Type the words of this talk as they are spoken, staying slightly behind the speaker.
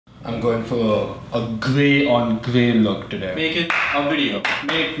I'm going for a grey on grey look today. Make it a video.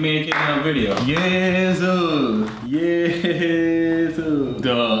 Make it a video. Yes, yes.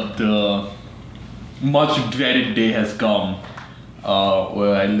 The much dreaded day has come.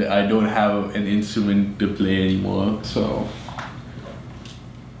 Where I don't have an instrument to play anymore. So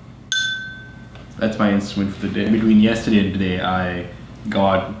that's my instrument for the day. Between yesterday and today, I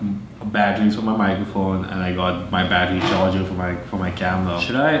got batteries for my microphone and I got my battery charger for my camera.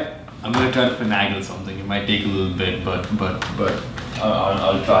 Should I? I'm gonna try to finagle something. It might take a little bit, but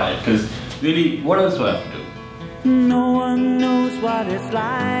I'll try it. Because really, what else do I have to do? No one knows what it's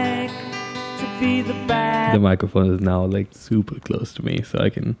like to be the bad. The microphone is now like super close to me, so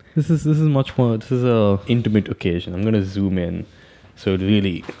I can. This is much more. This is a intimate occasion. I'm gonna zoom in. So it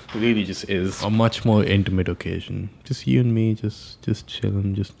really just is a much more intimate occasion. Just you and me, just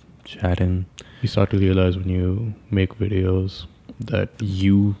chilling, just chatting. You start to realize when you make videos that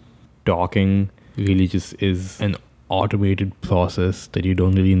you talking really just is an automated process that you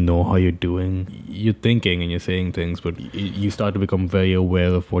don't really know how you're doing. You're thinking and you're saying things, but you start to become very aware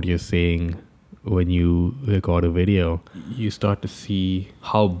of what you're saying when you record a video. You start to see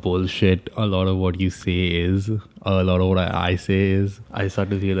how bullshit a lot of what you say is, a lot of what I say is. I start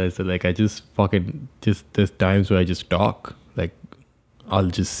to realize that like I just there's times where I just talk. Like I'll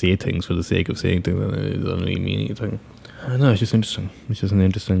just say things for the sake of saying things and it doesn't really mean anything. I don't know, it's just interesting. It's just an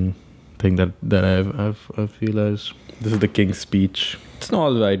interesting thing that I've realized. This is the King's Speech. It's an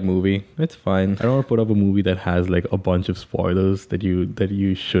alright movie. It's fine. I don't want to put up a movie that has like a bunch of spoilers that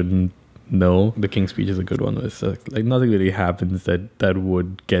you shouldn't know. The King's Speech is a good one. It's like nothing really happens that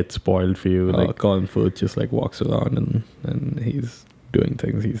would get spoiled for you. Like Colin Firth just like walks around and he's doing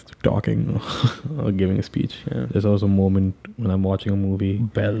things. He's talking or giving a speech. Yeah. There's also a moment when I'm watching a movie,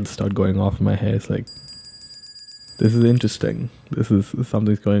 bells start going off in my head. It's like, this is interesting.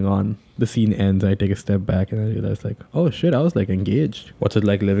 Something's going on. The scene ends. I take a step back and I realize like, oh shit, I was like engaged. What's it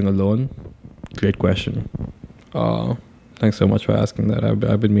like living alone? Great question. Thanks so much for asking that.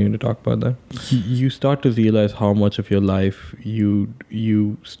 I've been meaning to talk about that. You start to realize how much of your life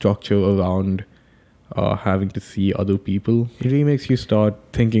you structure around having to see other people. It really makes you start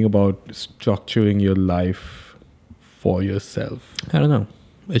thinking about structuring your life for yourself. I don't know.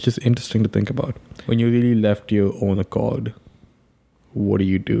 It's just interesting to think about. When you're really left to your own accord, what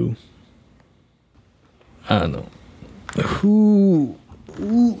do? I don't know. Ooh,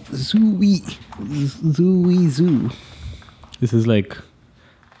 zoo. This is like,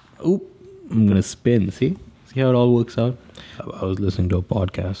 I'm gonna spin. See how it all works out? I was listening to a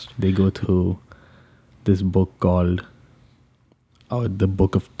podcast. They go through this book called The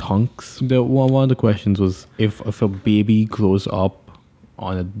Book of Tongues. One of the questions was, if a baby grows up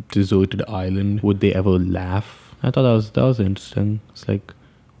on a deserted island, would they ever laugh? I thought that was interesting. It's like,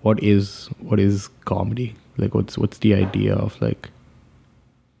 what is comedy? Like, what's the idea of like?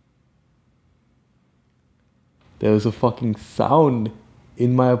 There was a fucking sound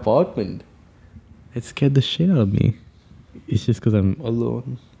in my apartment. It scared the shit out of me. It's just because I'm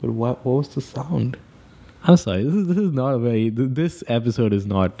alone. But what was the sound? I'm sorry. This is not a very. This episode is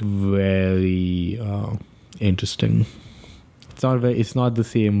not very interesting. It's not the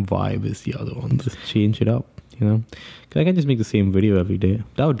same vibe as the other one. Just change it up, you know? Because I can just make the same video every day.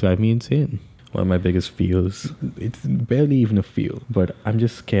 That would drive me insane. One of my biggest fears. It's barely even a fear, but I'm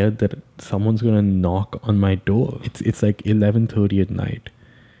just scared that someone's gonna knock on my door. It's like 11:30 at night,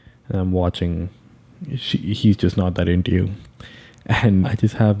 and I'm watching. He's just not that into you, and I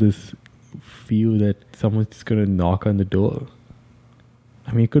just have this feel that someone's just gonna knock on the door.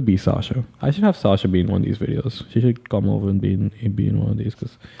 I mean, it could be Sasha. I should have Sasha be in one of these videos. She should come over and be in one of these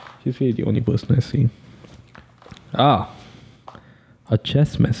because she's really the only person I see. A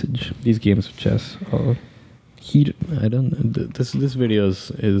chess message. These games of chess are heated. I don't. This video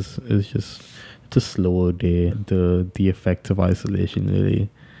is just, it's a slower day. The effects of isolation really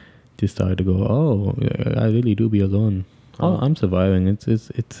just started to go. Oh, I really do be alone. Oh, I'm surviving.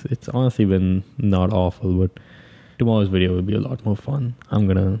 It's honestly been not awful, but tomorrow's video will be a lot more fun.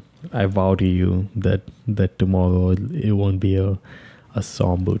 I vow to you that tomorrow it won't be a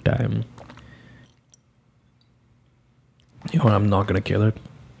somber time. You know what, I'm not gonna kill it.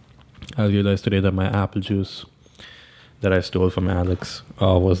 I realized today that my apple juice that I stole from Alex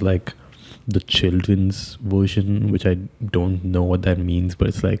was like the children's version, which I don't know what that means, but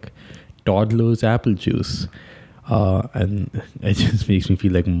it's like toddler's apple juice. And it just makes me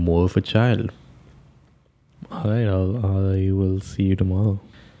feel like more of a child. Alright, I will see you tomorrow.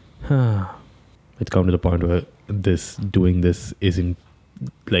 It's come to the point where doing this isn't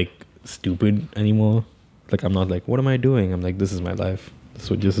like stupid anymore. Like, I'm not like, what am I doing? I'm like, this is my life.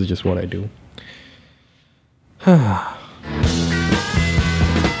 So this is just what I do.